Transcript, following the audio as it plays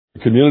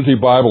Community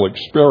Bible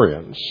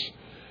Experience.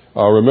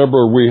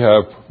 Remember, we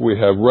have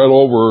read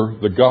over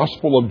the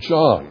Gospel of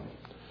John,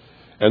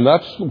 and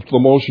that's the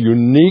most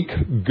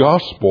unique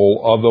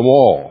gospel of them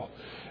all.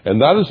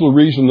 And that is the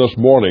reason this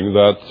morning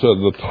that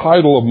the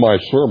title of my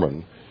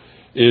sermon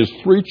is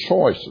Three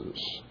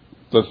Choices.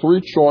 The three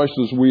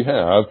choices we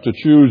have to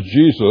choose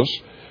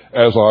Jesus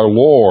as our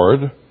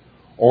Lord,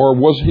 or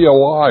was he a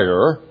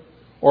liar,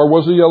 or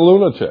was he a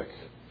lunatic,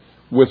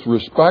 with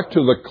respect to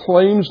the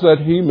claims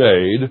that he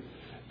made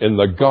in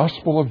the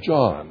Gospel of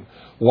John.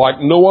 Like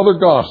no other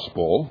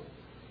gospel,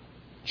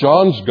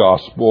 John's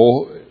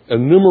gospel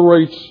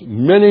enumerates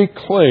many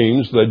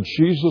claims that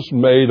Jesus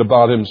made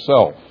about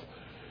himself.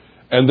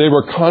 And they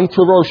were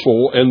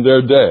controversial in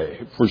their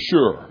day, for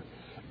sure.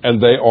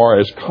 And they are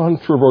as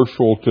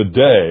controversial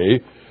today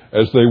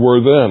as they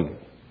were then.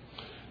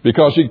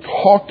 Because he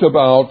talked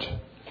about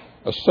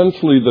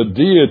essentially the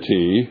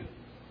deity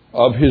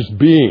of his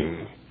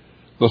being,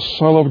 the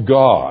Son of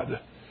God,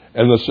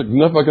 and the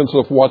significance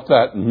of what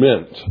that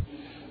meant.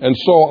 And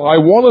so I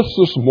want us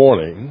this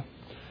morning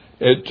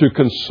to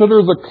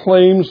consider the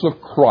claims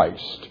of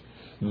Christ.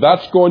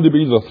 That's going to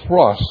be the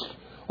thrust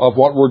of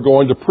what we're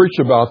going to preach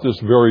about this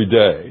very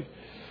day.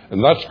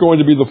 And that's going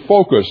to be the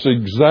focus,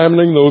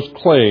 examining those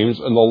claims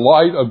in the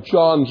light of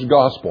John's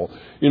Gospel.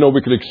 You know,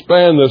 we could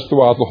expand this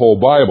throughout the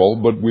whole Bible,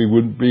 but we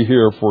would be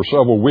here for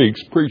several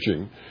weeks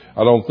preaching.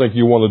 I don't think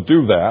you want to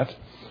do that.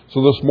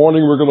 So this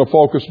morning we're going to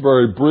focus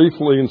very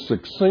briefly and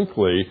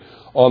succinctly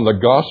on the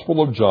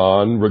Gospel of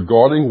John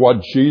regarding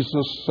what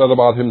Jesus said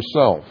about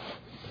himself.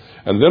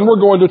 And then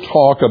we're going to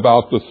talk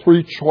about the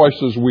three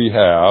choices we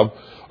have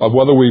of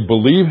whether we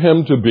believe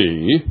him to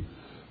be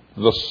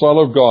the Son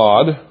of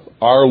God,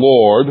 our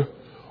Lord,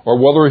 or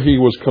whether he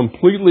was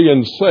completely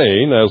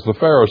insane, as the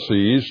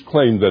Pharisees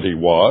claimed that he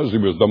was. He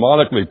was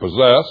demonically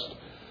possessed.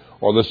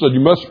 Or they said,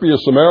 you must be a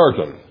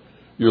Samaritan.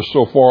 You're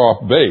so far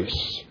off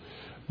base.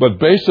 But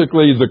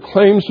basically, the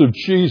claims of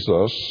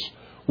Jesus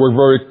were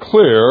very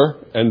clear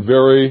and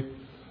very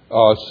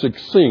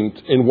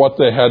succinct in what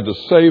they had to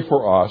say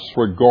for us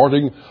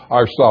regarding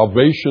our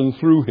salvation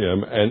through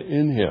him and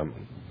in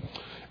him.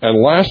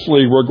 And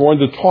lastly, we're going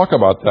to talk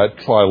about that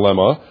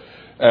trilemma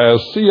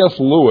as C.S.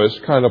 Lewis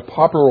kind of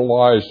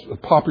popularized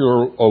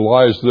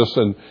this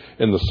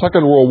in the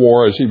Second World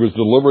War as he was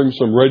delivering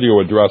some radio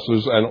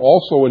addresses, and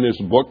also in his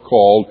book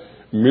called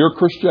Mere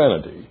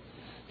Christianity.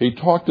 He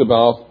talked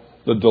about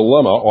the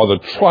dilemma, or the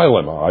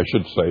trilemma, I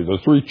should say, the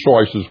three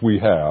choices we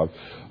have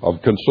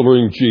of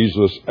considering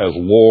Jesus as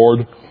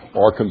Lord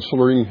or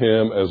considering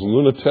him as a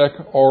lunatic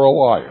or a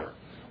liar.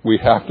 We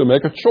have to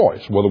make a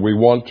choice whether we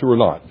want to or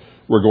not.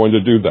 We're going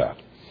to do that.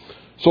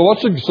 So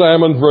let's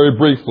examine very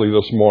briefly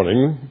this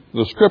morning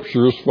the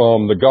scriptures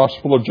from the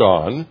Gospel of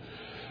John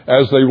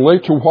as they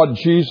relate to what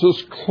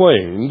Jesus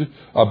claimed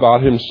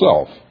about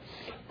himself.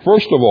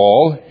 First of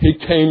all, he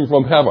came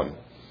from heaven.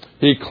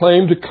 He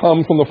claimed to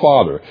come from the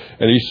Father.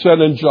 And he said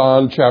in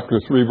John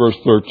chapter 3, verse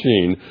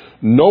 13,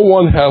 no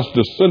one has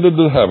descended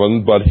to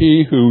heaven but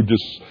he who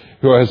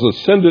has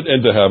ascended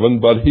into heaven,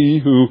 but he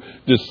who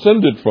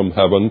descended from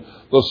heaven,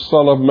 the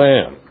Son of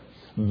Man.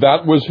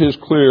 That was his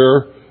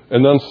clear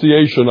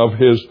enunciation of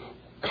his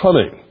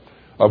coming,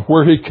 of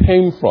where he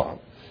came from.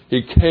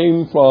 He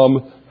came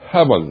from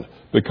heaven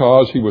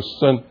because he was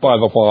sent by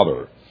the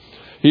Father.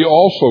 He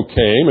also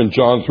came in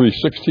John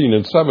 3:16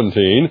 and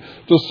 17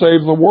 to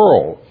save the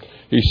world.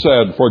 He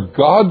said, for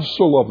God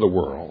so loved the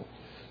world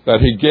that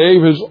he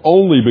gave his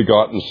only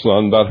begotten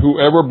Son, that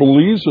whoever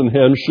believes in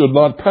him should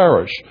not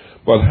perish,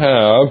 but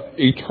have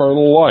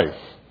eternal life.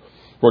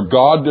 For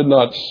God did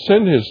not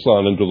send his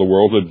Son into the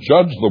world to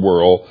judge the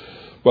world,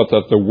 but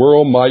that the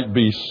world might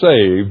be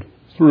saved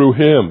through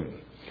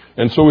him.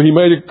 And so he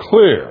made it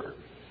clear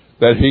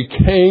that he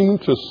came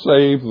to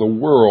save the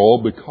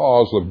world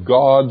because of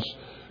God's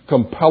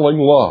compelling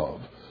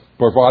love,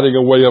 providing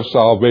a way of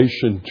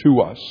salvation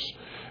to us.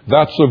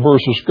 That's a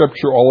verse of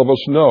Scripture all of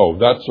us know.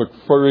 That's a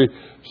very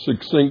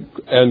succinct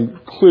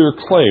and clear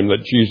claim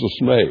that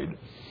Jesus made.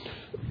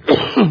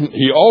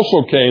 He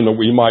also came that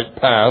we might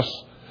pass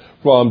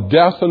from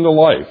death into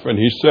life. And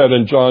he said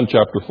in John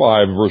chapter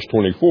 5, verse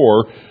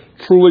 24,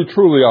 truly,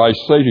 truly, I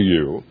say to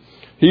you,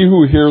 he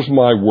who hears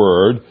my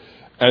word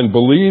and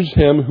believes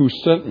him who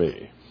sent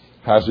me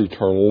has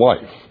eternal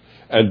life,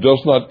 and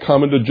does not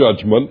come into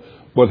judgment,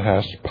 but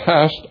has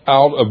passed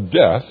out of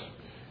death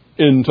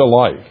into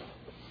life.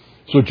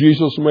 So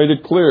Jesus made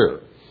it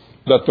clear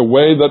that the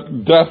way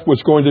that death was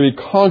going to be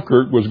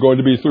conquered was going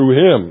to be through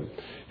him.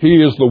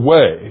 He is the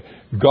way.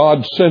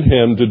 God sent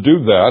him to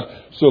do that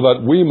so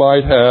that we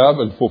might have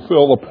and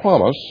fulfill the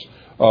promise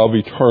of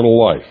eternal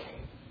life.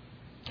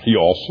 He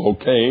also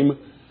came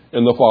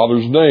in the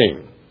Father's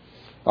name.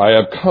 I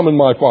have come in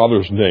my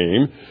Father's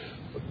name,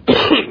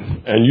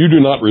 and you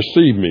do not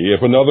receive me.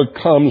 If another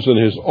comes in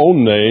his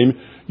own name,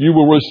 you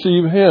will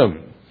receive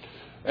him.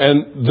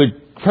 And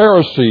the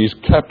Pharisees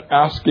kept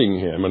asking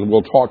him, and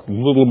we'll talk a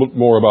little bit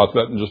more about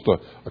that in just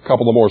a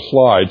couple of more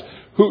slides.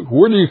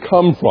 Where do you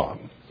come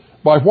from?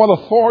 By what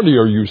authority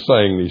are you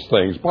saying these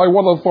things? By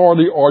what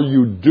authority are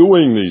you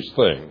doing these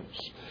things?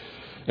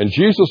 And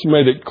Jesus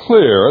made it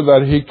clear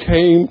that he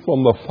came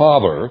from the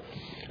Father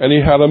and he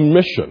had a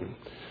mission.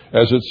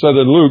 As it said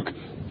in Luke,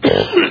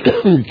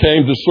 he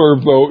came to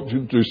serve those,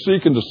 to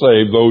seek and to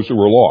save those who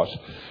were lost.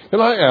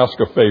 Can I ask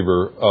a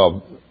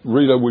favor?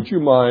 Rita, would you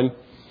mind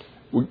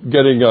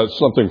getting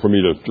something for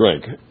me to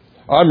drink?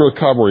 I'm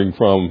recovering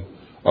from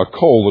a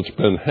cold that's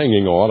been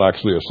hanging on,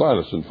 actually a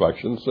sinus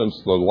infection,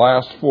 since the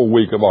last full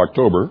week of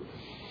October.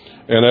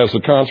 And as a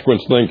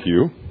consequence, thank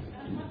you.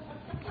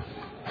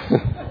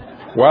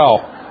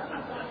 Wow.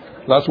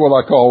 That's what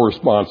I call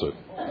responsive.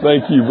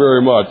 Thank you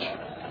very much.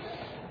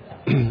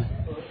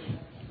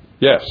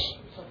 Yes.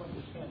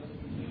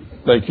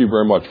 Thank you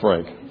very much,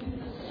 Frank.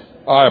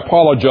 I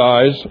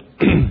apologize.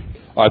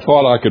 I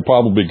thought I could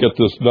probably get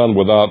this done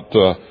without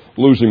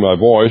losing my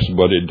voice,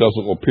 but it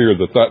doesn't appear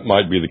that that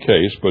might be the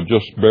case. But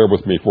just bear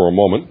with me for a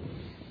moment.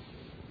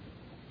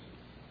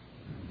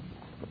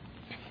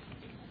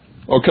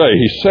 Okay,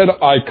 he said,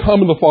 I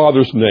come in the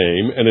Father's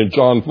name, and in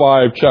John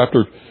 5,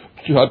 chapter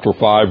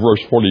 5,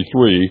 verse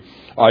 43,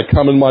 I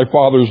come in my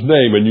Father's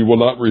name, and you will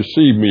not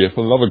receive me. If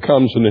another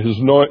comes in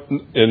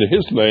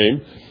his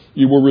name,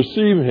 you will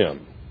receive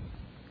him.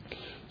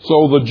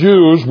 So the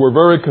Jews were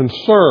very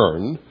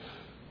concerned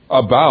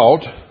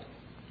about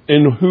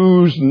in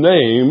whose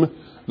name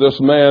this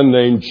man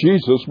named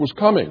Jesus was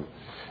coming.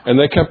 And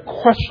they kept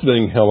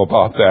questioning him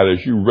about that,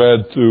 as you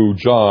read through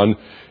John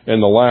in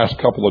the last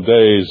couple of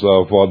days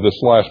of this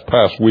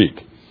past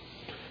week.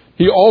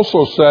 He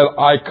also said,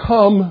 I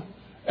come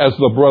as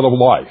the bread of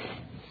life.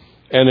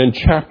 And in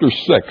chapter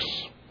 6,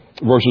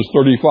 verses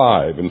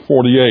 35 and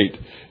 48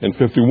 and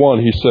 51,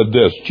 he said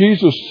this,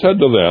 Jesus said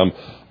to them,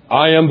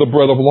 I am the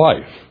bread of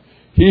life.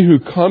 He who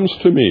comes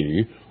to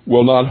me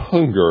will not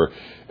hunger,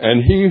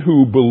 and he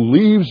who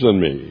believes in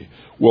me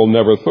will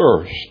never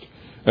thirst.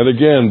 And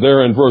again,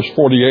 there in verse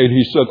 48,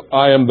 he said,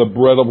 I am the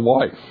bread of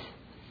life.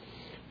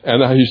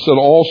 And he said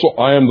also,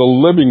 I am the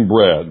living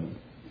bread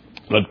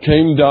that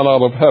came down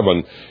out of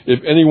heaven.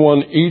 If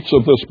anyone eats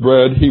of this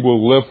bread, he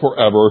will live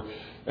forever.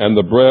 And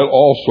the bread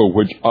also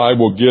which I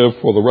will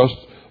give for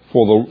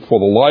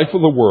the life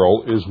of the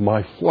world is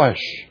my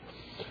flesh.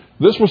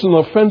 This was an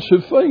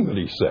offensive thing that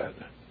he said,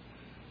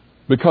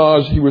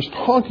 because he was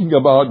talking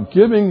about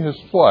giving his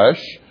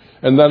flesh,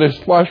 and that his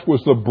flesh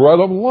was the bread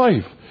of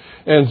life.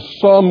 And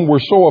some were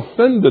so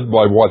offended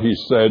by what he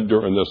said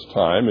during this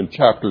time in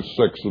chapter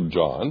 6 of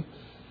John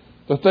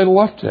that they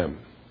left him.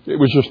 It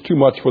was just too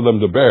much for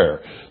them to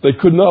bear. They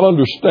could not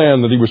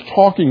understand that he was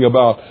talking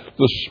about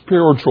the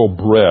spiritual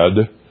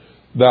bread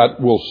that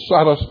will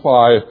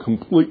satisfy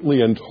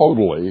completely and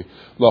totally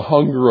the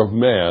hunger of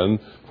man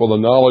for the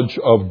knowledge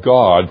of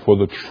God, for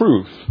the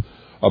truth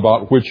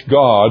about which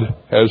God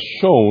has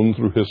shown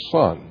through his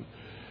Son.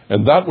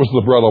 And that was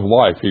the bread of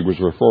life he was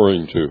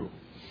referring to.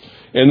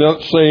 In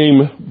that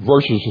same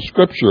verses of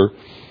Scripture,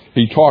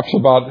 he talks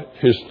about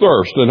his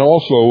thirst. And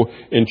also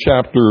in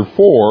chapter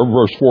 4,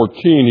 verse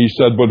 14, he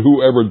said, but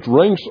whoever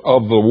drinks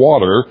of the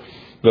water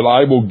that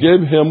I will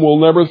give him will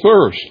never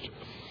thirst.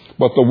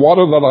 But the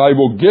water that I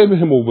will give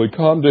him will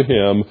become to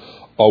him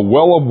a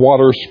well of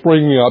water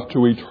springing up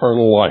to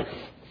eternal life.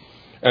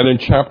 And in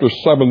chapter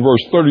 7,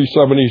 verse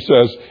 37, he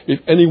says, if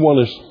anyone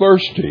is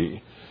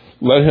thirsty,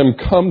 let him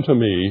come to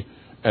me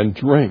and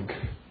drink.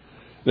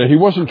 Now, he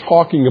wasn't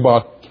talking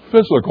about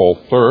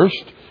physical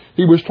thirst.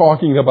 He was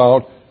talking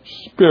about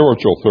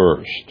spiritual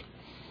thirst.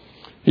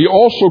 He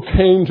also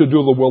came to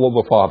do the will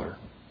of the Father.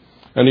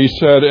 And he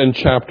said in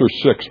chapter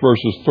 6,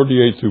 verses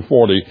 38 through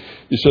 40,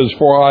 he says,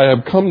 For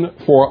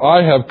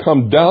I have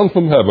come down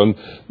from heaven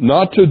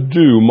not to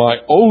do my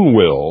own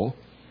will,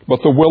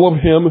 but the will of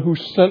him who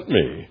sent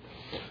me.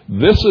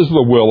 This is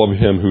the will of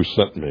him who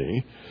sent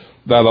me,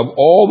 that of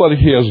all that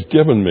he has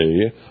given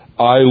me,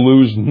 I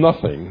lose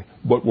nothing,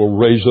 but will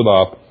raise it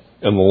up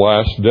in the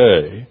last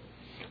day.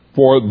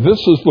 For this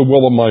is the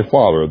will of my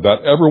Father,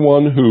 that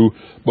everyone who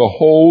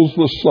beholds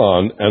the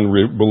Son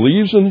and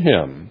believes in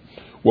him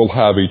will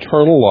have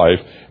eternal life,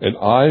 and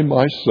I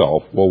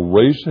myself will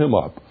raise him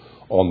up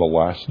on the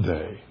last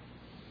day.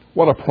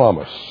 What a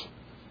promise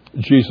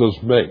Jesus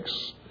makes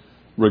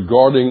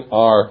regarding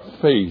our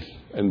faith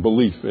and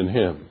belief in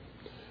him,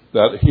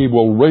 that he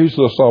will raise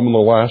us up on the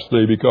last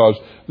day, because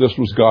this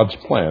was God's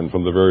plan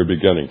from the very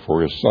beginning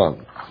for his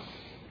Son.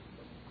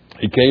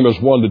 He came as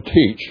one to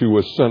teach who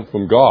was sent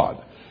from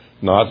God,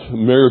 not a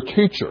mere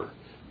teacher.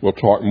 We'll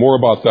talk more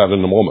about that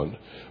in a moment.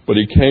 But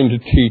he came to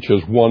teach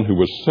as one who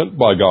was sent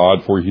by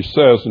God, for he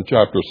says in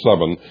chapter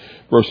 7,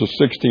 verses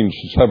 16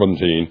 to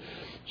 17,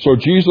 So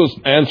Jesus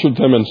answered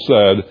them and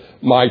said,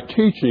 My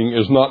teaching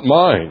is not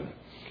mine,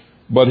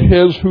 but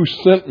his who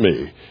sent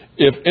me.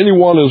 If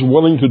anyone is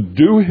willing to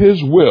do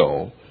his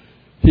will,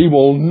 he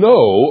will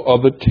know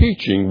of the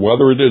teaching,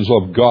 whether it is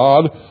of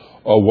God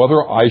or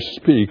whether I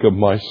speak of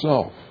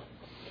myself.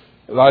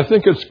 And I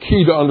think it's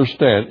key to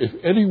understand, if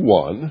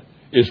anyone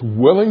is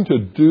willing to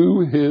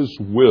do his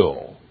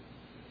will,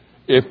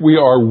 if we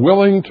are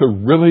willing to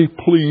really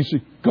please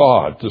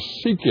God, to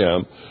seek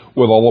Him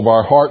with all of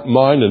our heart,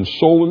 mind, and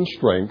soul and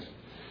strength,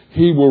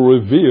 He will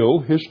reveal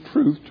His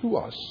truth to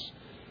us,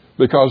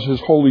 because His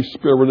Holy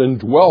Spirit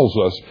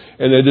indwells us,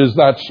 and it is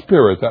that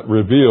Spirit that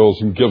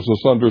reveals and gives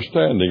us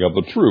understanding of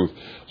the truth.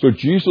 So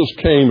Jesus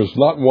came as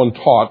not one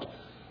taught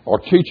or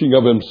teaching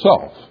of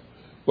Himself,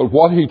 but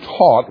what He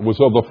taught was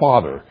of the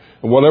Father.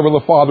 And whatever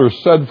the Father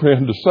said for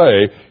Him to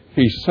say,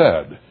 He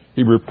said.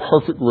 He was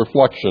perfect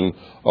reflection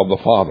of the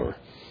Father.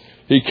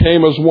 He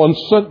came as one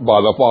sent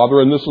by the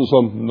Father, and this is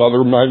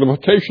another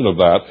magnification of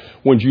that,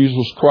 when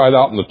Jesus cried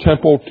out in the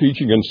temple,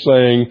 teaching and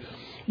saying,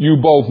 "You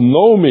both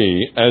know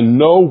me and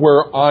know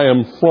where I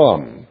am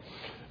from.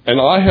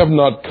 And I have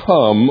not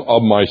come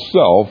of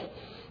myself,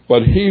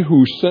 but He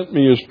who sent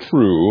me is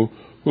true,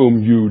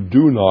 whom you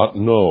do not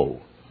know.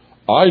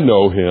 I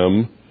know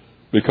Him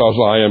because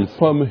I am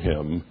from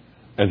Him,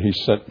 and He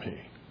sent me."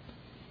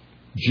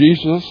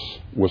 Jesus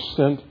was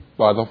sent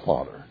by the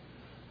Father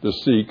to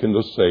seek and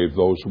to save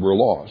those who were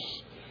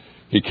lost.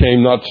 He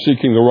came not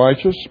seeking the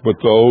righteous, but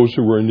those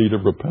who were in need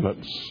of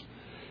repentance.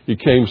 He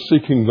came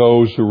seeking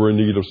those who were in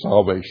need of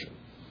salvation.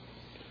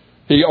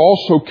 He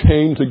also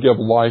came to give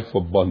life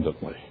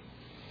abundantly.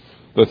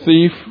 The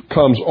thief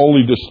comes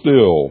only to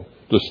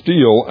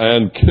steal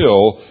and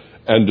kill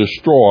and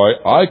destroy.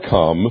 I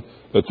come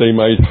that they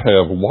may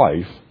have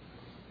life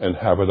and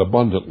have it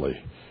abundantly.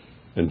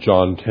 In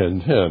John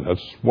 10:10,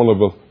 that's one of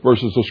the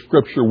verses of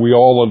Scripture we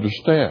all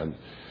understand.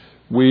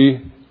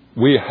 We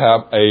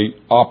have an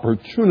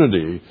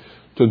opportunity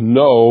to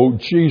know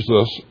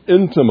Jesus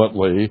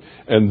intimately,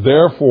 and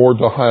therefore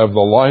to have the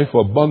life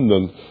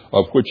abundant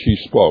of which He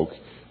spoke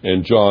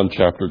in John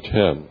chapter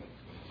 10.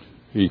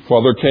 He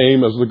further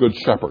came as the Good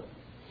Shepherd.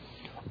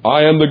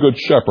 I am the Good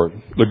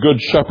Shepherd. The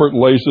Good Shepherd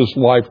lays His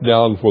life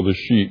down for the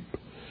sheep.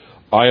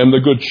 I am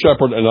the Good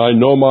Shepherd, and I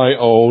know my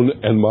own,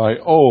 and my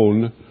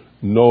own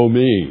know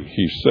me,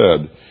 He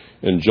said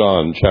in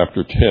John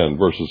chapter 10,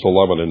 verses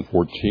 11 and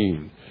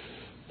 14.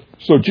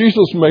 So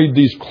Jesus made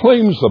these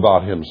claims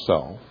about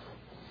Himself,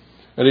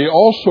 and He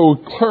also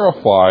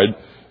clarified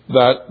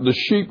that the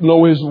sheep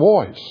know His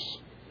voice,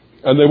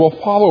 and they will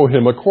follow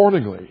Him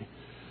accordingly.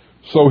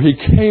 So He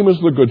came as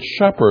the Good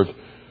Shepherd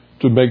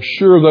to make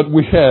sure that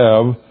we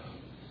have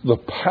the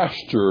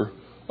pasture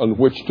on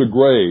which to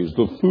graze,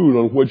 the food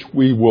on which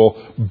we will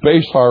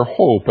base our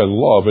hope and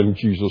love in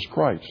Jesus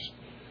Christ.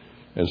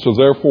 And so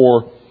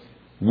therefore,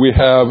 we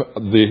have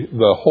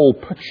the whole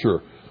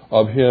picture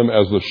of Him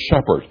as the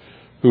shepherd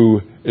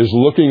who is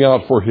looking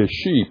out for His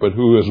sheep and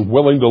who is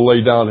willing to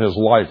lay down His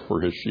life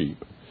for His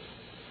sheep.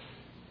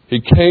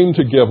 He came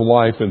to give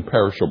life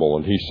imperishable,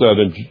 and He said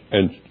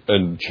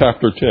in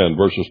chapter 10,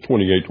 verses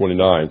 28,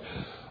 29,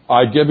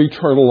 I give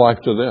eternal life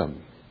to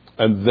them,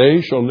 and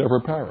they shall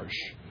never perish.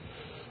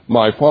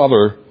 My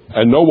Father,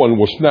 and no one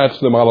will snatch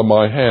them out of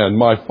my hand.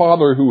 My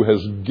Father who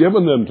has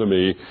given them to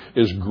me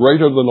is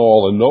greater than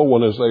all, and no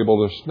one is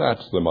able to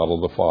snatch them out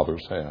of the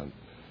Father's hand.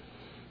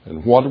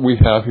 And what we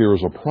have here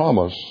is a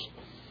promise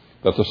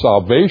that the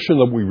salvation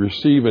that we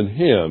receive in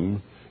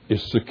Him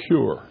is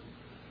secure,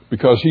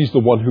 because He's the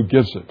one who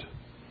gives it.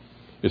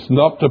 It's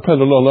not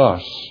dependent on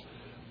us,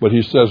 but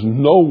He says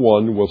no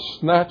one will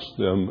snatch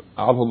them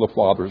out of the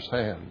Father's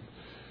hand.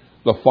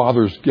 The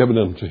Father's given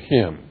them to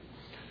Him.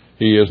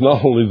 He is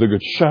not only the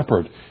Good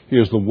Shepherd, He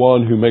is the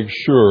one who makes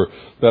sure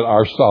that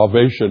our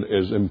salvation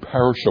is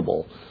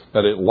imperishable,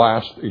 that it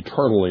lasts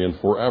eternally and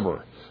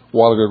forever.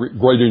 What a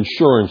great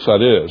insurance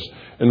that is.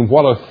 And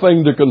what a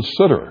thing to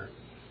consider.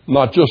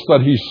 Not just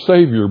that He's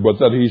Savior, but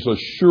that He's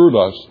assured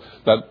us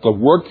that the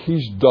work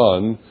He's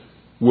done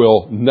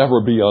will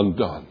never be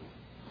undone.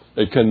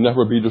 It can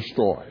never be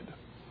destroyed.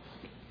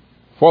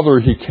 Further,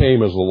 He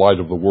came as the light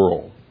of the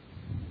world.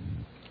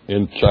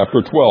 In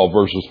chapter 12,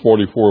 verses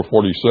 44,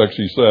 46,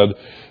 He said,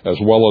 as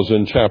well as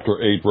in chapter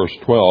 8, verse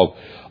 12,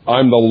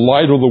 I'm the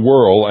light of the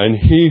world, and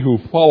he who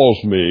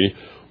follows me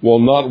will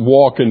not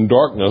walk in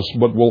darkness,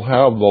 but will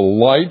have the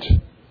light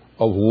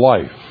of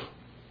life.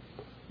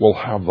 Will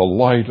have the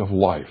light of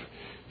life.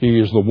 He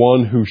is the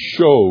one who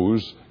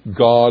shows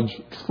God's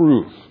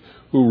truth,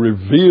 who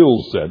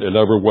reveals it in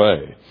every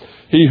way.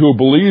 He who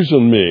believes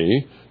in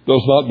me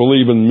does not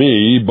believe in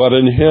me, but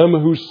in Him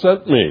who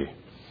sent me.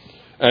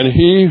 And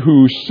he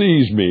who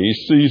sees me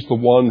sees the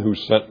one who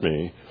sent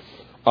me.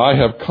 I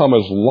have come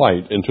as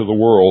light into the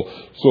world,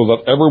 so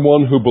that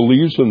everyone who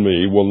believes in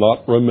me will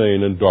not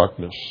remain in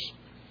darkness.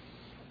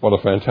 What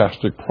a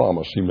fantastic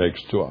promise He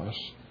makes to us,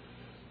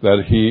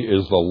 that He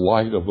is the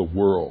light of the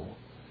world.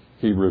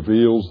 He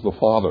reveals the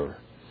Father.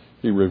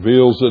 He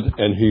reveals it,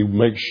 and He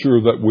makes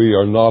sure that we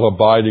are not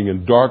abiding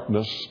in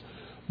darkness,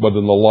 but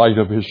in the light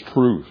of His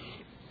truth.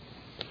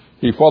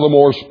 He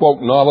furthermore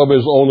spoke not of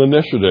His own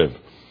initiative.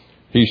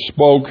 He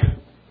spoke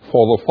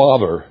for the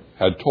Father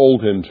had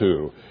told Him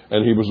to,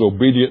 and He was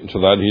obedient to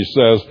that. He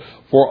says,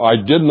 for I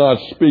did not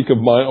speak of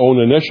my own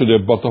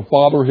initiative, but the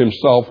Father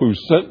Himself who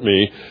sent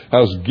me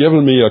has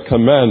given me a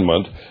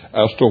commandment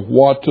as to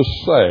what to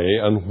say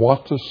and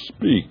what to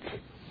speak.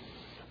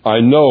 I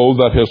know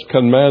that His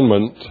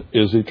commandment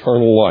is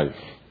eternal life.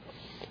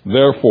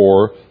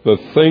 Therefore, the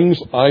things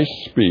I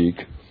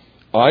speak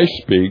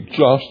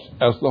just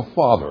as the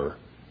Father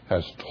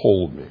has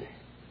told me.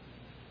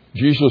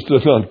 Jesus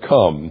did not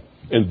come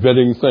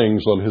inventing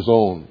things on his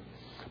own,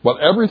 but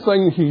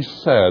everything he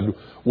said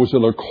was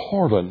in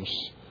accordance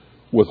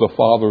with the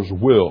Father's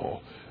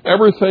will.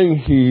 Everything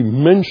he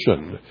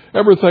mentioned,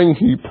 everything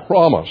he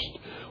promised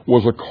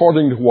was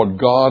according to what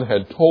God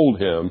had told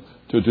him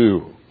to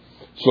do.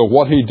 So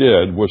what he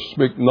did was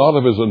speak not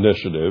of his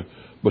initiative,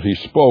 but he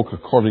spoke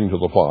according to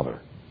the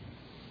Father.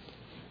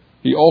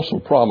 He also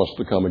promised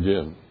to come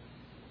again.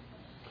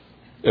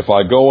 If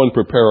I go and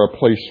prepare a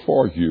place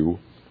for you,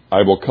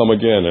 I will come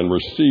again and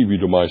receive you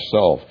to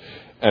myself.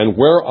 And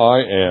where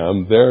I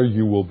am, there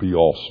you will be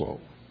also.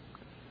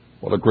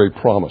 What a great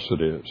promise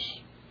it is.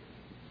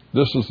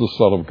 This is the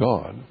Son of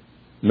God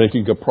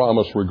making a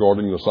promise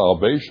regarding the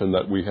salvation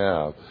that we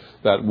have,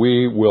 that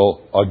we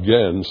will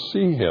again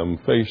see him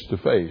face to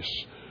face.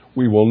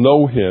 We will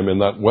know him in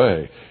that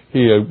way.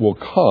 He will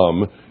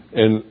come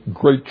in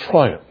great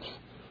triumph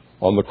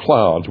on the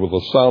clouds with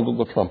the sound of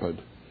the trumpet.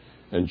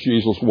 And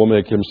Jesus will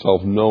make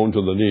himself known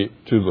to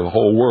the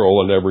whole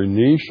world, and every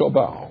knee shall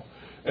bow,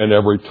 and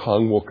every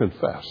tongue will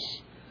confess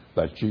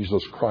that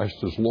Jesus Christ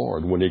is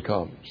Lord when he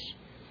comes.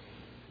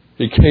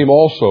 He came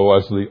also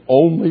as the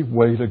only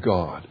way to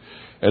God.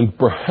 And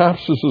perhaps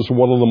this is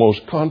one of the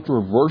most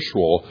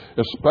controversial,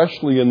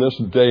 especially in this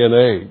day and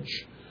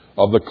age,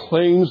 of the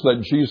claims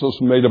that Jesus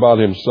made about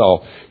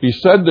himself. He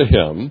said to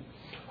him,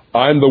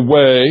 I'm the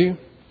way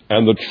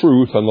and the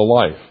truth and the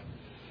life.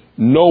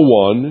 No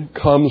one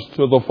comes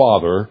to the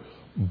Father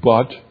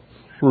but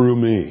through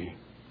me.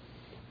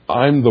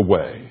 I'm the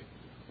way,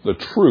 the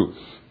truth,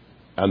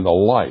 and the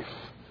life.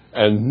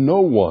 And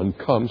no one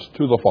comes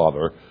to the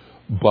Father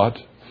but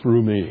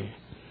through me.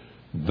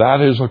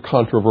 That is a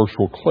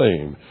controversial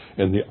claim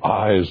in the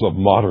eyes of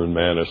modern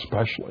man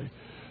especially,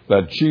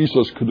 that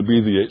Jesus could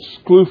be the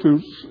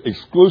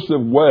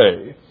exclusive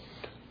way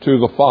to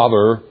the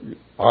Father,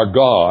 our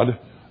God,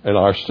 and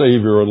our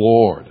Savior and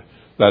Lord.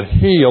 That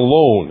he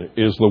alone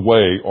is the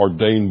way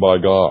ordained by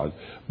God.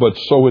 But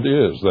so it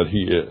is that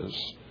he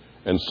is.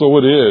 And so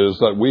it is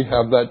that we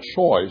have that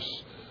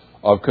choice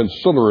of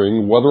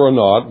considering whether or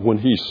not, when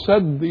he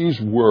said these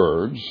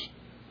words,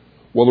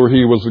 whether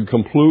he was a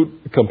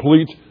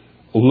complete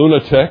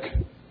lunatic,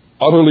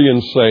 utterly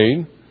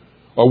insane,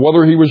 or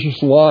whether he was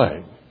just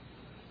lying,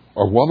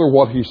 or whether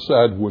what he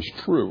said was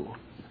true.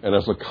 And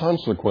as a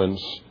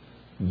consequence,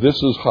 this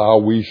is how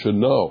we should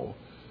know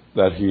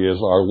that he is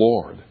our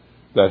Lord,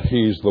 that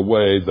he's the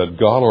way that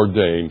God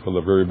ordained from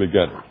the very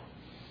beginning.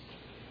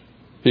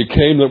 He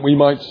came that we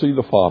might see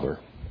the Father.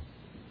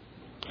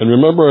 And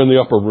remember in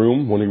the upper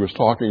room when he was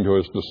talking to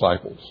his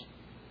disciples,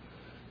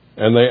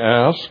 and they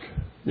asked,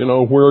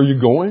 where are you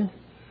going?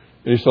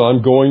 And he said,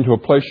 I'm going to a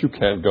place you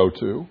can't go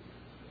to,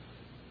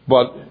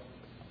 but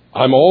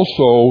I'm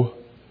also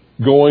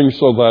going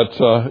so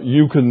that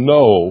you can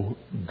know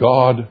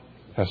God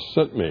has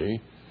sent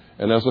me.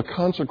 And as a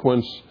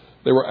consequence,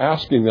 they were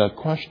asking that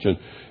question,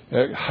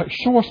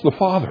 show us the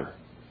Father.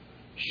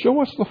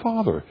 Show us the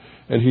Father.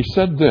 And he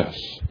said this,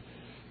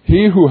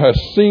 he who has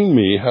seen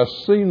me has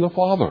seen the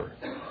Father.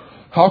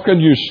 How can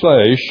you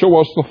say, show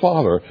us the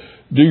Father?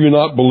 Do you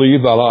not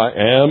believe that I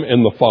am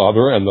in the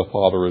Father and the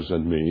Father is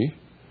in me?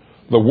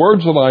 The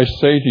words that I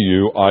say to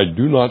you, I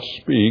do not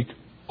speak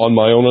on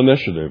my own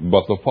initiative,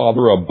 but the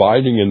Father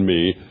abiding in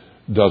me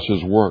does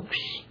his works.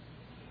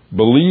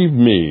 Believe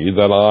me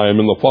that I am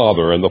in the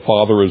Father and the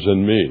Father is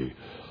in me.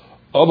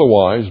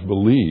 Otherwise,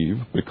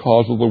 believe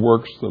because of the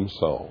works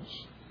themselves.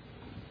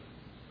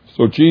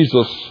 So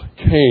Jesus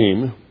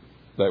came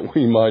that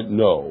we might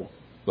know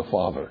the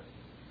Father.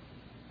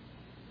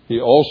 He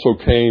also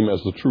came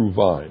as the true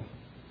vine.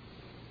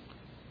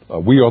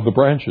 We are the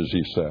branches,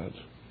 he said,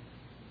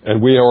 and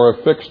we are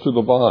affixed to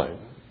the vine.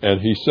 And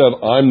he said,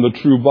 I'm the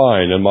true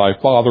vine, and my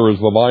Father is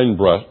the vine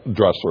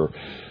dresser.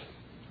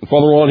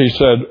 Further on, he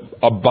said,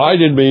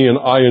 abide in me and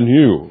I in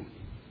you.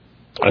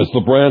 As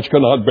the branch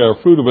cannot bear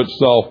fruit of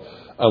itself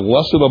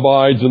unless it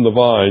abides in the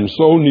vine,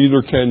 so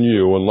neither can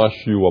you unless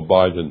you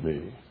abide in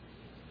me.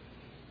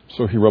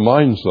 So he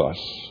reminds us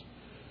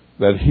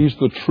that he's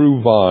the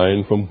true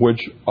vine from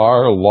which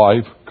our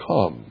life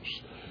comes,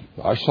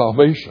 our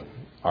salvation,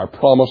 our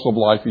promise of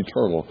life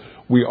eternal.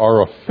 We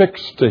are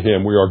affixed to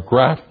him. We are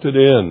grafted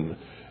in,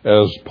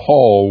 as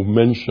Paul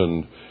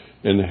mentioned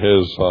in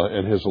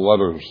his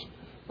letters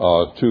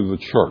to the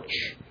church.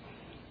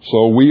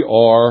 So we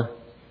are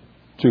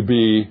to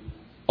be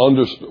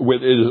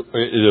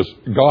it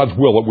is God's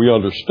will that we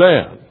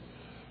understand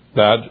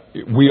that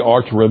we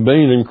are to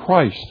remain in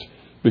Christ,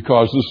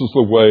 because this is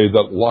the way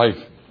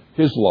that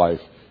his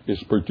life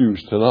is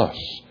produced in us.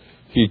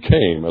 He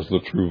came as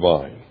the true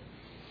vine.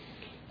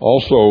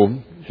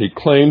 Also, he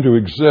claimed to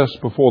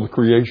exist before the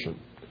creation.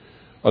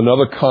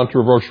 Another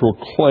controversial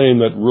claim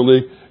that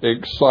really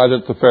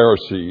excited the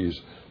Pharisees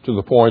to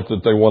the point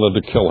that they wanted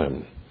to kill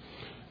him.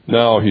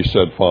 Now, he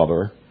said,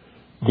 Father,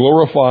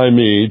 glorify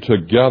me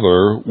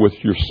together with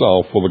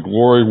yourself for the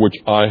glory which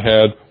I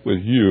had with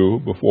you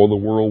before the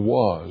world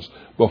was.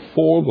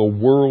 Before the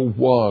world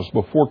was,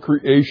 before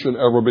creation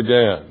ever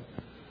began,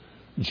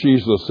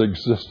 Jesus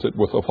existed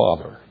with the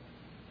Father.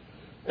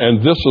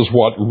 And this is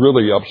what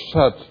really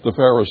upset the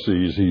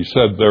Pharisees. He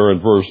said there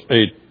in verse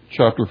 8,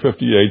 chapter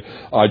 58,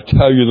 I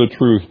tell you the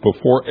truth,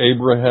 before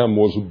Abraham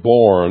was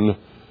born,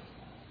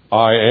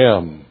 I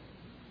am.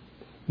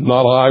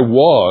 Not I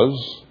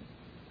was,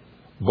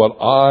 but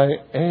I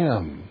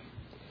am.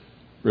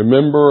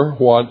 Remember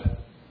what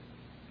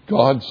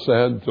God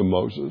said to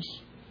Moses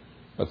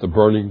at the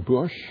burning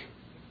bush?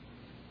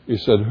 He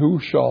said, who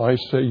shall I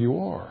say you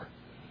are?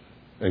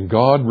 And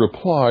God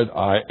replied,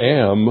 I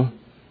am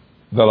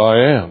that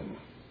I am.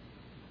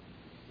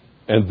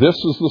 And this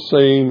is the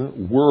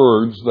same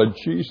words that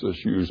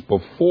Jesus used.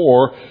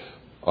 Before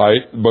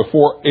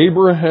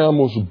Abraham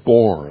was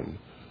born,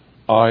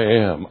 I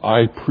am.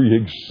 I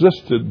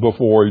pre-existed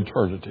before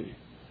eternity.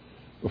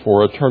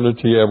 Before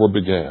eternity ever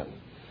began.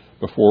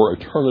 Before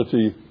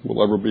eternity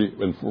will ever be,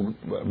 and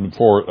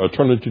for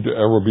eternity to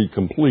ever be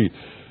complete.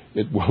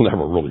 It will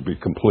never really be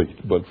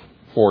complete, but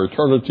for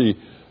eternity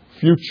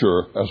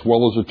future as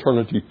well as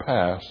eternity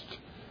past,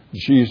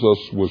 Jesus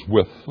was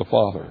with the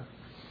Father.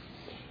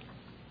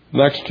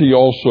 Next, he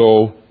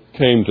also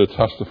came to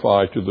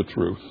testify to the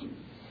truth.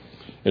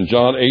 In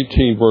John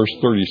 18, verse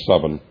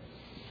 37,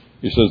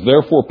 he says,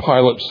 therefore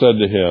Pilate said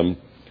to him,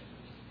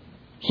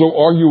 so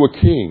are you a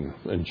king?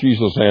 And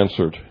Jesus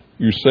answered,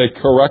 you say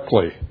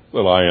correctly that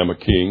I am a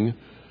king.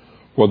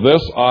 For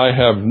this I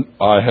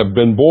have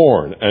been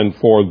born, and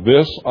for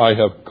this I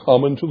have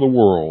come into the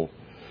world,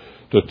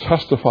 to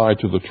testify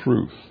to the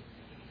truth.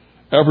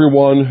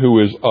 Everyone who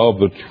is of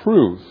the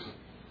truth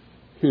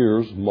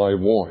hears my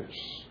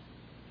voice.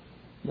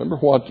 Remember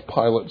what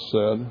Pilate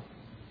said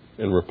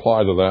in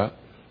reply to that?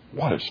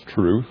 What is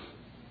truth?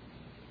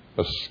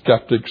 A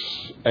skeptic's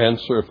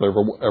answer, if there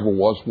ever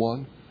was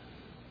one.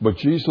 But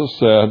Jesus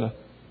said,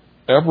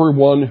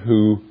 everyone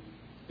who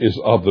is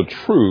of the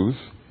truth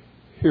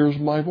hears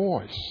my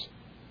voice.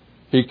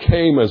 He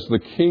came as the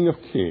King of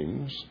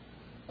Kings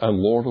and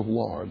Lord of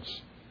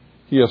Lords.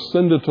 He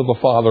ascended to the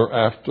Father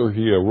after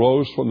he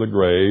arose from the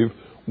grave,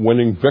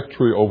 winning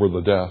victory over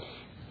the death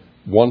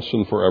once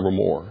and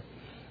forevermore.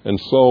 And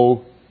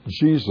so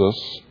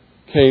Jesus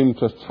came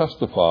to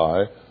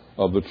testify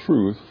of the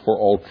truth, for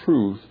all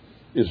truth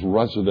is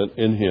resident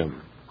in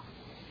him.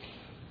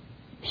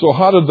 So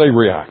how did they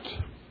react?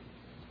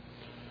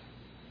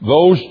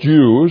 Those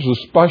Jews,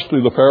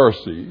 especially the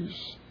Pharisees,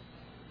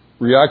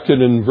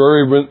 reacted in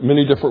very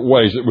many different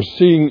ways. It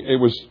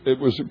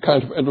was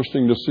kind of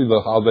interesting to see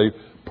how they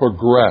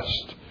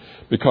progressed,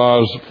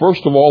 because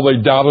first of all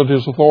they doubted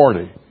his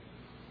authority.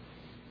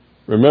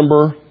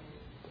 Remember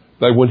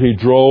that when he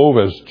drove,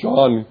 as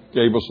John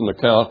gave us an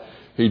account,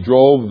 he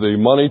drove the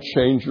money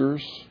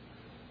changers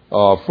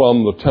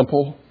from the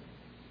temple,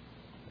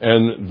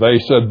 and they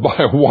said,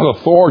 by what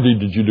authority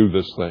did you do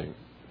this thing?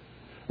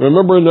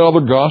 Remember in the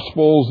other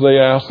Gospels they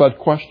asked that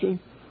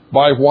question?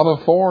 By what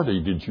authority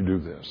did you do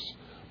this?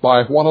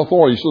 By what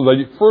authority? So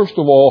they first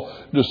of all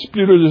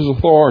disputed his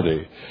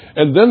authority.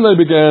 And then they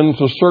began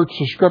to search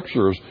the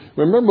Scriptures.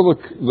 Remember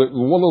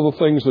one of the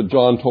things that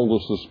John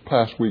told us this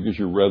past week as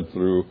you read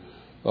through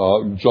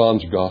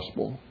John's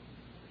Gospel?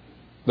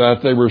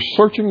 That they were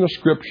searching the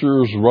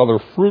Scriptures rather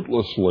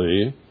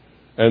fruitlessly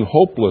and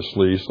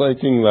hopelessly,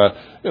 thinking that,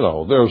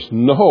 there's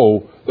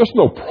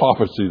no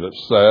prophecy that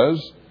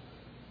says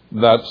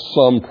that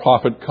some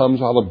prophet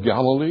comes out of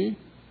Galilee.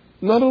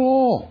 Not at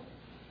all.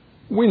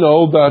 We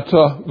know that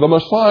the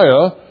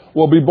Messiah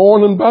will be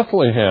born in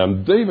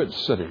Bethlehem, David's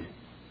city.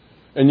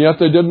 And yet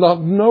they did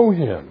not know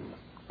him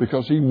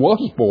because he was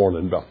born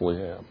in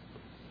Bethlehem.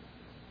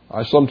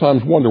 I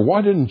sometimes wonder,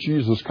 why didn't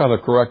Jesus kind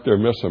of correct their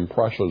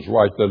misimpressions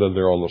right then and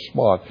there on the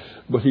spot?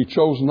 But he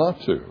chose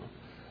not to.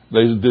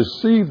 They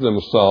deceived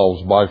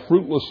themselves by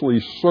fruitlessly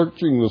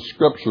searching the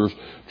Scriptures,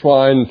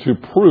 trying to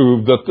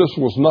prove that this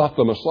was not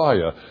the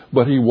Messiah,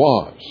 but he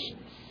was.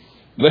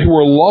 They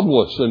were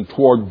loveless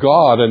toward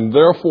God, and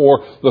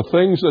therefore the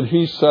things that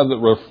he said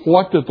that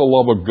reflected the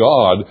love of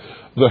God,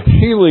 the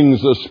healings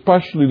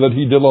especially that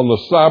he did on the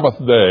Sabbath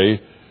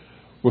day,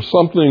 was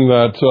something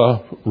that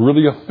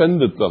really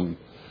offended them,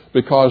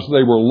 because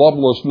they were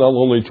loveless not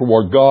only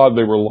toward God,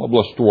 they were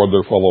loveless toward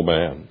their fellow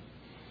man.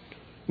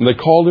 And they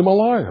called him a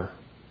liar.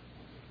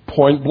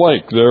 Point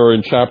blank there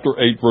in chapter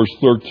 8, verse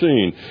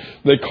 13.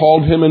 They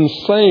called him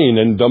insane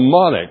and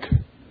demonic.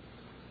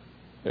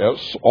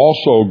 It's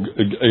also,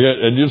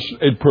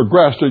 it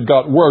progressed, it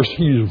got worse.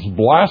 He's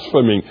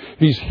blaspheming.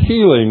 He's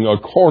healing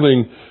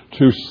according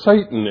to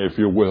Satan, if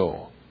you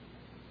will.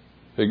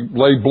 They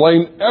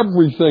blamed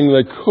everything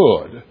they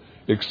could,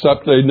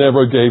 except they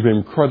never gave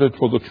him credit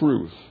for the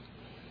truth.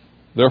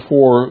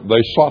 Therefore,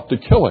 they sought to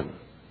kill him.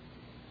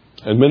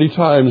 And many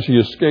times he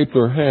escaped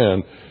their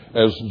hand,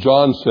 as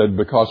John said,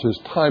 because his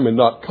time had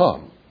not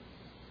come.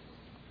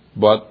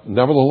 But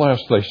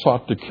nevertheless, they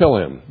sought to kill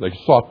him. They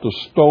sought to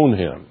stone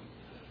him.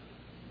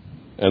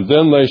 And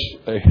then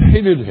they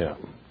hated him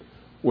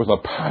with a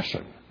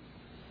passion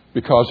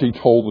because he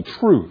told the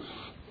truth.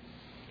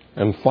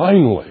 And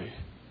finally,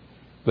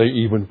 they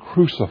even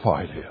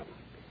crucified him.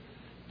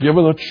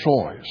 Given a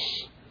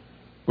choice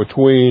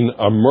between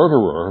a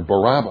murderer,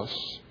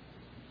 Barabbas,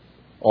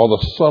 or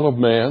the Son of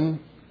Man,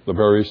 the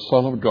very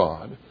Son of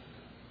God,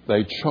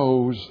 they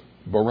chose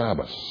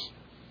Barabbas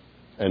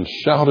and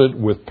shouted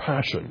with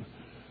passion,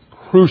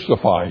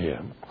 "Crucify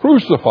him!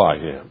 Crucify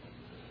him!"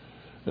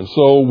 And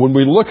so when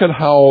we look at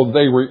how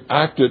they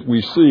reacted,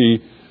 we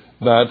see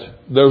that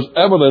there's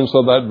evidence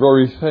of that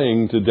very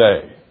thing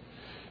today.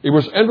 It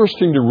was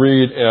interesting to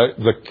read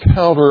the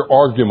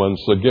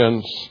counter-arguments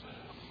against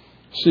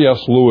C.S.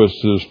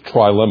 Lewis's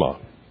trilemma,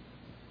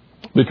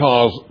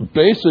 because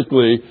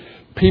basically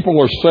people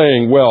are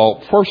saying,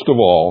 well, first of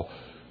all,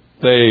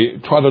 they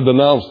try to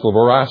denounce the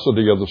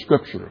veracity of the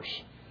Scriptures.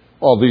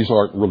 Well, these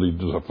aren't really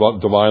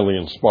divinely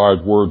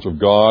inspired words of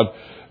God.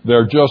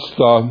 They're just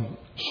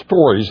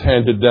stories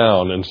handed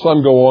down, and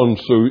some go on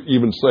to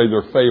even say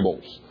they're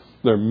fables.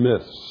 They're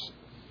myths.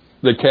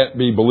 They can't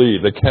be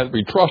believed. They can't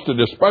be trusted,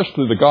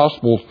 especially the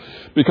Gospels,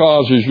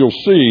 because, as you'll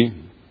see,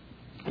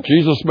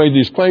 Jesus made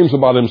these claims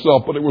about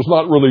himself, but it was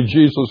not really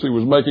Jesus who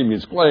was making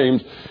these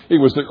claims. It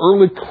was the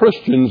early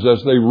Christians,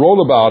 as they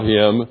wrote about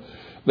him,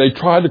 they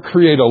tried to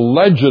create a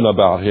legend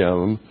about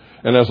him,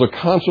 and as a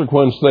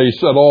consequence, they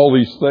said all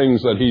these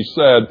things that he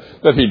said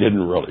that he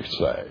didn't really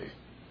say.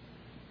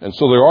 And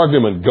so the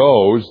argument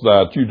goes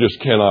that you just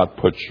cannot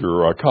put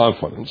your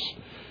confidence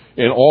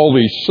in all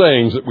these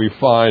sayings that we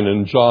find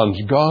in John's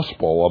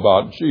Gospel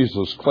about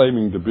Jesus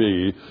claiming to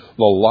be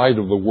the light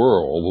of the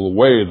world, the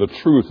way, the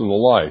truth, and the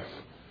life,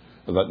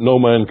 and that no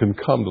man can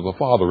come to the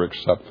Father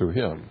except through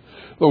him.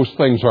 Those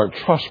things aren't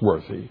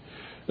trustworthy.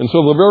 And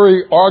so the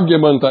very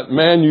argument that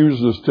man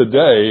uses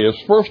today is,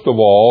 first of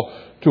all,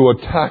 to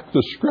attack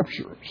the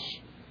Scriptures.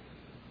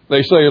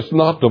 They say it's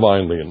not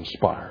divinely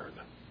inspired.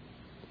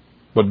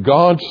 But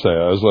God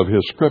says of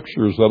his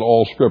Scriptures that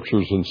all Scripture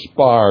is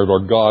inspired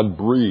or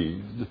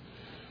God-breathed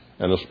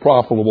and is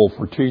profitable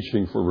for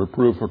teaching, for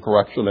reproof, for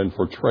correction, and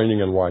for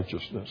training in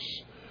righteousness,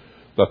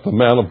 that the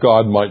man of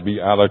God might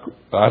be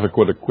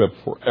adequate equipped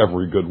for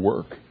every good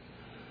work.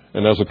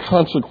 And as a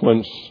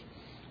consequence,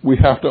 we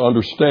have to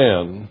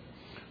understand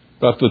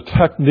that the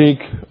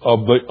technique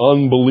of the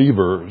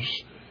unbelievers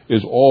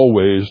is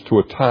always to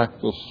attack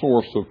the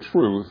source of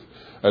truth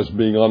as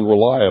being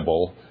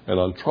unreliable and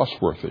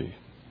untrustworthy.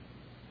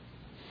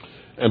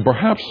 And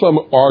perhaps some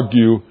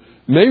argue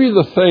maybe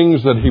the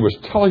things that he was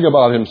telling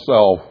about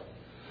himself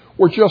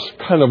were just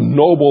kind of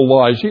noble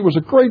lies. He was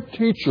a great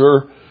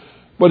teacher,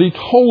 but he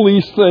told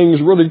these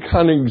things really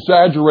kind of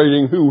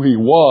exaggerating who he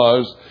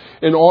was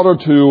in order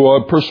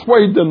to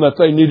persuade them that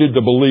they needed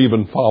to believe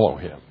and follow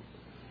him.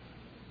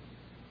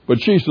 But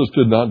Jesus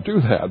did not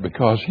do that,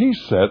 because he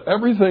said,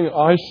 everything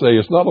I say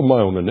is not of my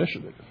own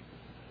initiative,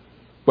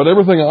 but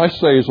everything I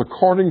say is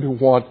according to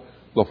what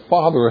the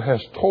Father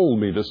has told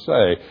me to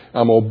say.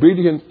 I'm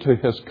obedient to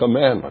his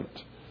commandment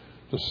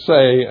to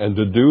say and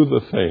to do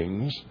the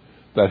things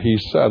that he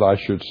said I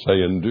should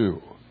say and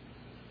do.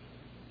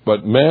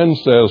 But man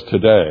says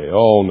today,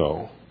 oh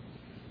no,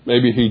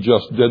 maybe he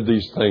just did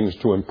these things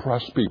to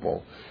impress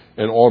people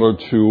in order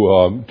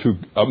to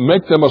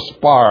make them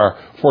aspire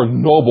for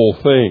noble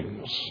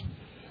things.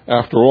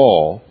 After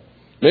all,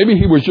 maybe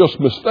he was just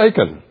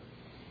mistaken.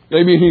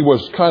 Maybe he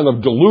was kind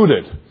of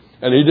deluded,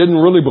 and he didn't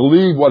really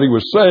believe what he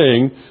was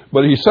saying,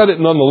 but he said it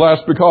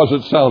nonetheless because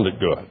it sounded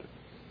good.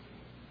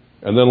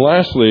 And then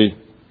lastly,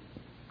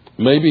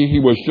 maybe he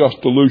was just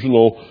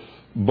delusional,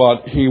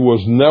 but he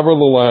was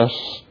nevertheless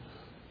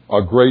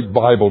a great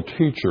Bible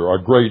teacher,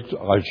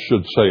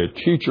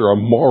 a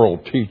moral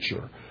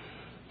teacher.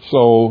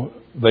 So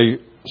they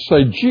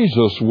say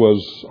Jesus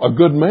was a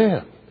good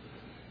man,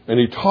 and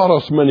he taught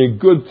us many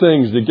good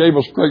things. He gave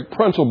us great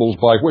principles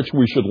by which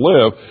we should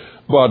live,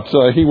 but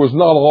he was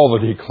not all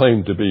that he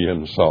claimed to be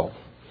himself.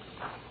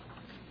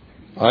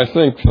 I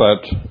think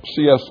that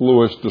C.S.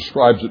 Lewis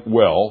describes it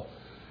well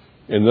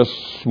in this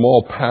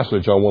small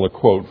passage I want to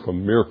quote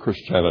from Mere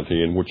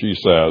Christianity, in which he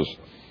says,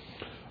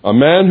 "A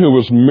man who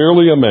was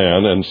merely a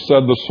man and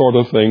said the sort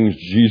of things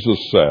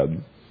Jesus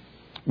said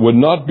would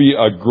not be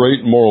a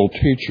great moral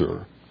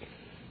teacher.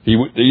 He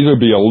would either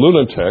be a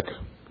lunatic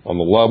on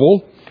the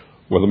level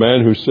with a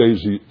man who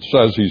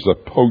says he's a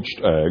poached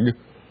egg,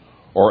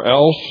 or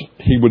else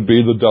he would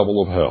be the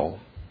devil of hell.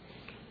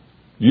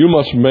 You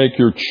must make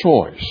your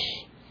choice.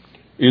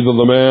 Either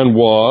the man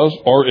was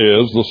or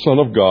is the Son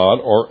of God,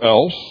 or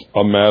else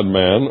a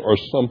madman or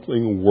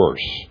something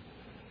worse.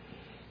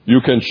 You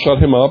can shut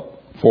him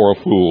up for a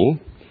fool.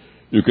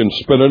 You can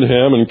spit at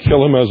him and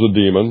kill him as a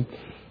demon,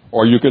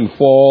 or you can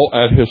fall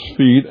at his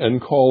feet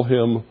and call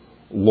him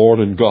Lord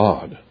and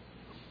God.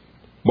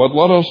 But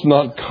let us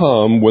not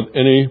come with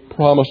any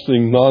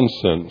promising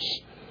nonsense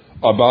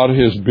about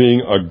his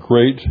being a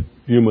great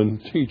human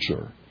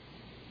teacher.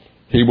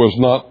 He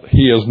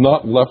has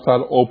not left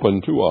that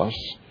open to us.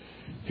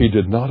 He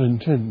did not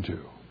intend to.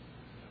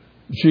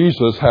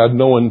 Jesus had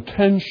no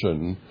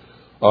intention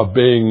of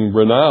being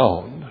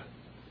renowned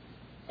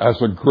as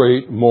a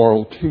great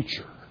moral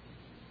teacher.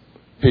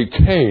 He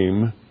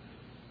came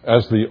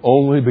as the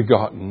only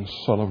begotten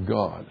Son of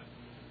God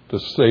to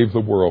save the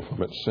world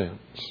from its sins.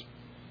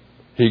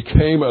 He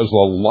came as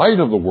the light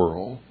of the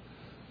world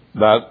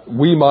that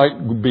we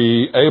might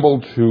be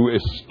able to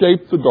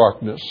escape the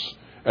darkness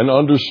and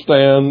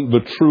understand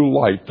the true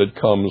light that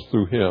comes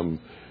through Him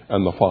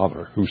and the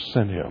Father who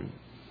sent Him.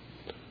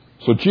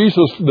 So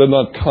Jesus did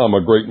not come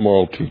a great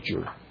moral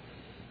teacher.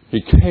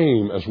 He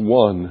came as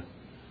one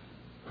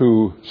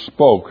who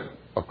spoke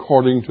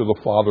according to the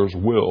Father's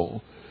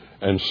will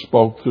and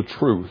spoke the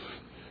truth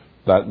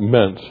that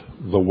meant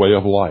the way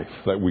of life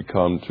that we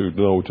come to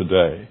know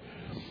today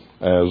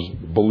as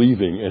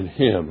believing in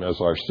Him as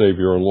our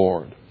Savior and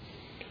Lord.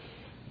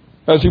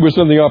 As He was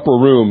in the upper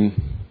room,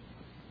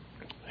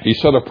 He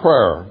said a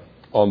prayer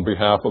on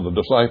behalf of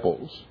the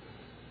disciples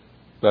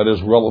that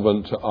is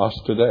relevant to us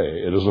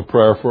today. It is a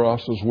prayer for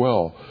us as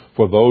well,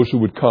 for those who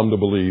would come to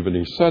believe. And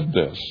He said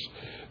this: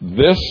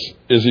 "This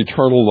is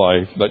eternal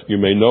life, that you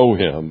may know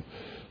Him,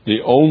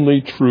 the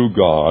only true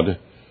God,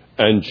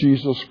 and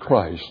Jesus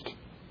Christ,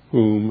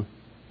 whom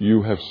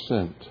you have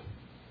sent."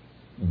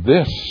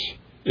 This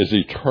is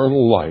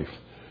eternal life,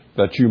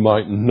 that you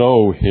might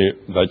know Him,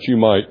 that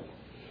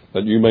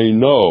you may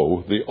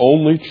know the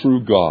only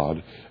true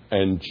God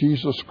and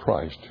Jesus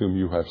Christ, whom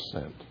you have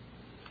sent.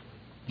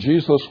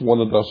 Jesus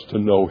wanted us to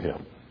know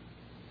Him.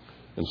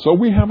 And so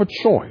we have a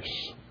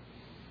choice.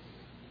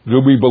 Do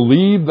we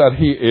believe that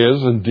He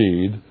is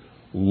indeed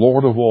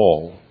Lord of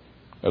all,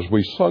 as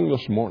we sung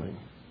this morning?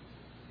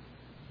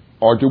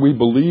 Or do we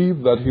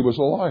believe that He was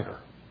a liar?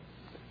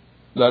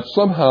 That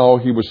somehow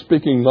He was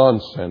speaking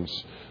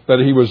nonsense, that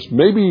He was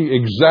maybe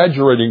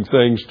exaggerating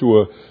things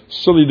to a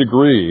silly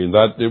degree, and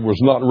that it was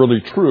not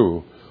really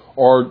true?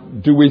 Or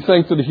do we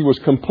think that He was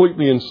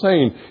completely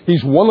insane?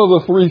 He's one of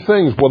the three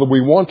things, whether we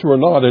want to or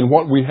not, and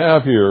what we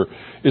have here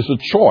is a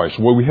choice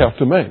where we have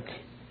to make.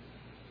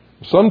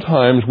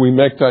 Sometimes we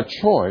make that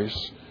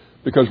choice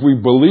because we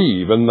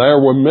believe, and there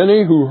were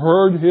many who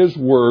heard His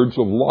words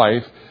of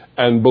life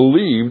and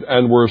believed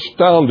and were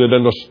astounded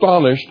and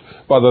astonished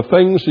by the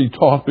things He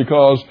taught,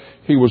 because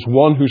He was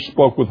one who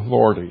spoke with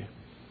authority.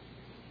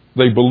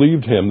 They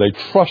believed Him. They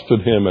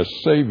trusted Him as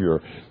Savior.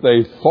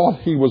 They thought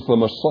He was the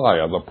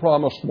Messiah, the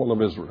promised one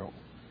of Israel.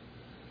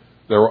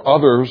 There were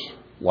others,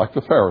 like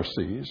the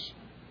Pharisees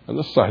and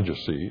the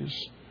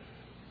Sadducees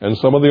and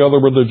some of the other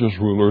religious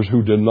rulers,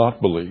 who did not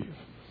believe.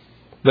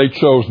 They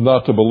chose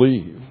not to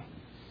believe.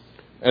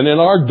 And in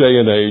our day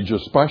and age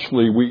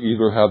especially, we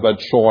either have that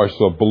choice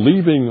of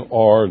believing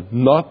or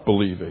not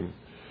believing.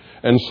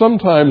 And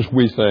sometimes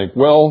we think,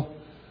 well,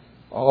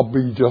 I'll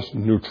be just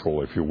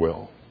neutral, if you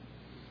will.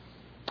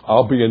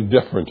 I'll be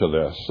indifferent to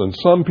this. And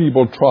some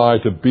people try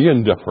to be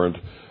indifferent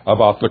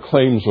about the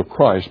claims of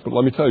Christ. But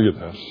let me tell you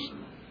this: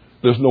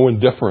 there's no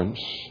indifference.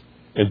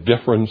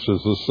 Indifference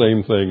is the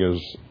same thing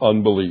as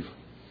unbelief.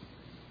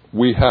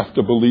 We have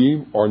to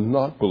believe or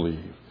not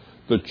believe.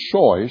 The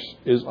choice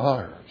is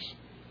ours.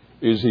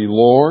 Is He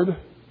Lord?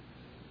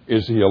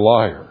 Is He a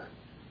liar?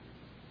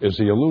 Is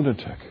He a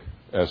lunatic,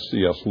 as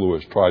C.S.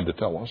 Lewis tried to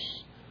tell us?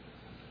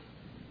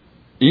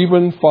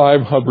 Even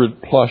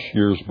 500 plus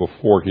years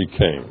before He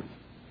came,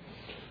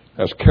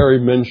 as Kerry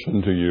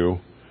mentioned to you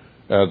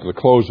at the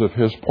close of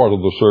his part of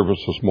the service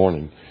this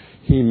morning,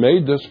 He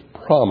made this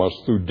promise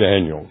through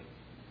Daniel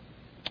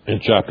in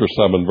chapter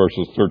 7,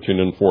 verses 13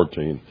 and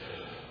 14.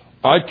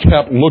 "I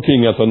kept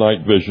looking at the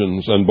night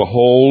visions, and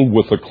behold,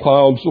 with the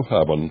clouds of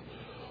heaven,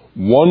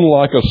 one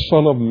like a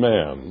son of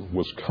man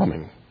was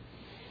coming.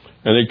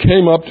 And He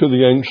came up to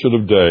the Ancient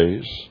of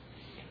Days,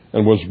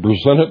 and was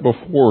presented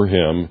before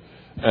Him,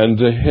 and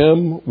to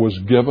Him was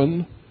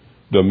given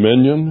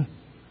dominion,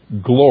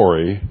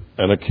 glory,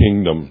 and a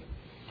kingdom,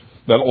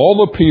 that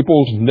all the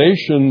peoples,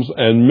 nations,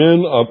 and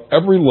men of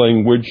every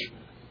language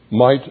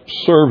might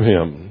serve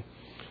Him.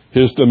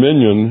 His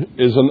dominion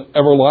is an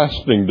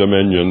everlasting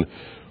dominion,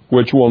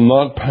 which will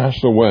not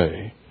pass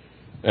away,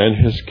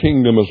 and His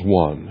kingdom is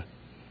one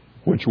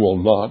which will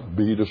not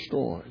be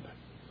destroyed."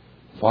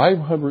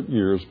 500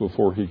 years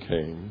before He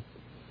came,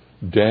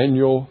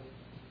 Daniel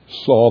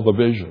saw the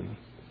vision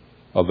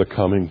of the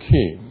coming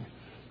King.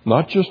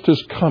 Not just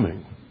His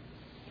coming,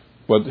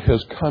 but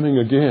His coming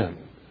again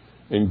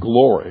in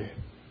glory.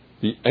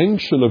 The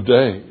Ancient of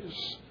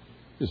Days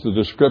is the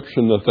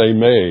description that they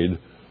made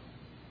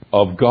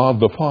of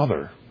God the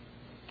Father.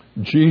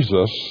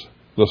 Jesus,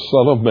 the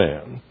Son of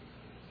Man,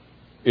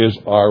 is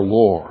our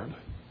Lord.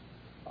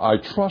 I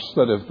trust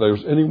that if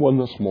there's anyone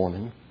this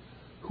morning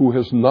who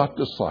has not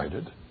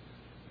decided,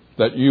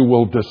 that you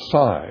will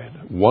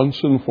decide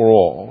once and for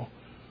all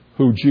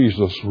who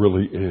Jesus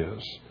really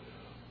is.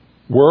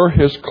 Were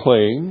His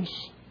claims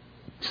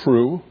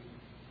true?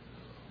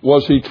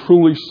 Was He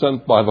truly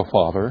sent by the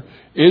Father?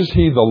 Is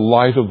He the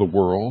light of the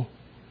world?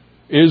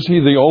 Is He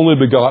the only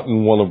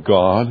begotten one of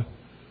God?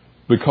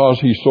 Because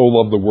He so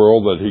loved the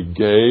world that He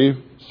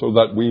gave so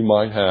that we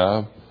might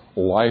have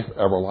life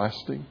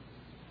everlasting?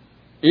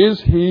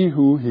 Is He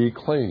who He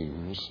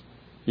claims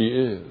He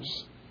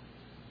is?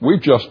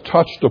 We've just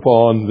touched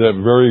upon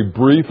that very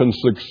brief and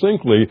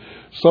succinctly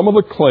some of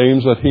the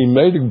claims that he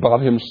made about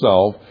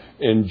himself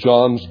in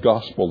John's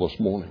gospel this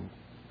morning.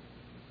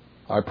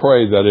 I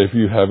pray that if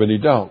you have any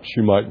doubts,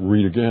 you might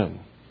read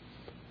again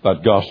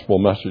that gospel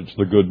message,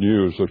 the good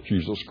news of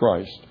Jesus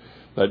Christ,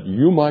 that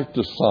you might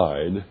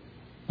decide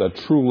that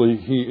truly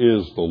he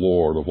is the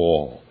Lord of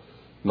all.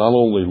 Not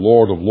only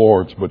Lord of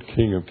lords, but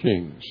King of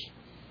kings.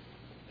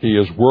 He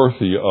is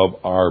worthy of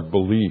our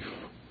belief.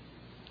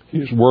 He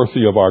is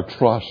worthy of our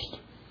trust.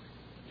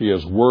 He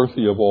is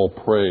worthy of all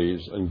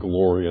praise and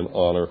glory and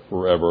honor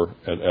forever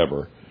and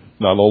ever,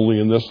 not only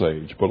in this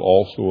age, but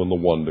also in the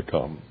one to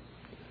come.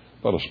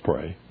 Let us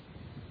pray.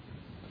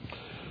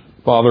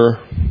 Father,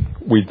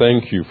 we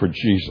thank you for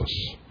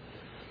Jesus,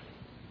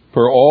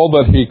 for all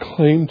that he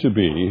claimed to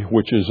be,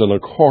 which is in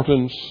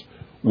accordance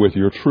with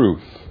your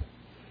truth,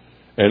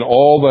 and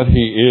all that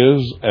he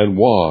is and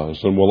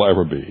was and will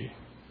ever be.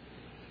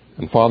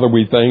 And Father,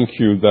 we thank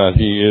you that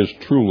he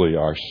is truly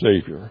our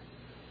Savior.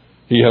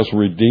 He has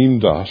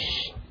redeemed us.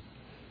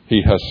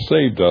 He has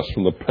saved us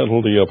from the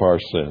penalty of our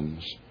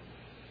sins.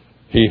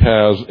 He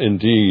has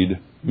indeed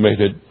made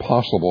it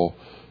possible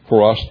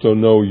for us to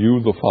know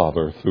you, the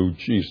Father, through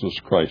Jesus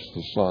Christ,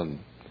 the Son.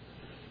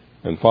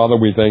 And Father,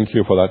 we thank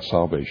you for that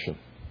salvation.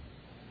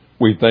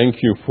 We thank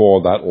you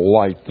for that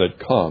light that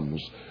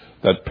comes,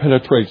 that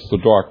penetrates the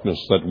darkness,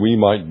 that we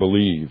might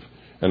believe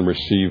and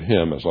receive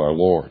him as our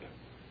Lord.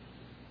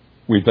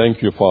 We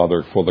thank you,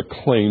 Father, for the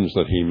claims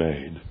that he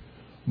made,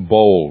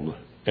 bold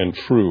and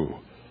true,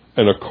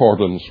 in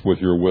accordance with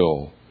your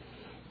will.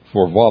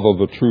 For,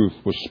 Father, the truth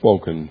was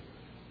spoken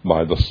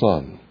by the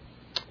Son,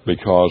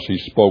 because he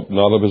spoke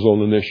not of his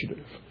own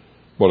initiative,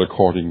 but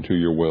according to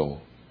your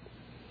will.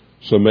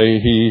 So may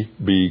he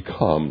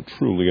become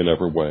truly in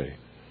every way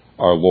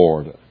our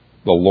Lord,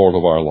 the Lord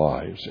of our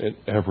lives, in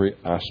every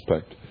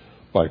aspect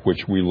by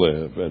which we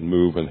live and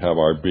move and have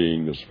our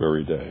being this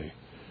very day.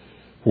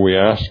 For we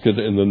ask it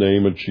in the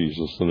name of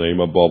Jesus, the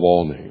name above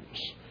all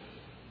names.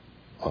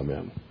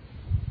 Amen.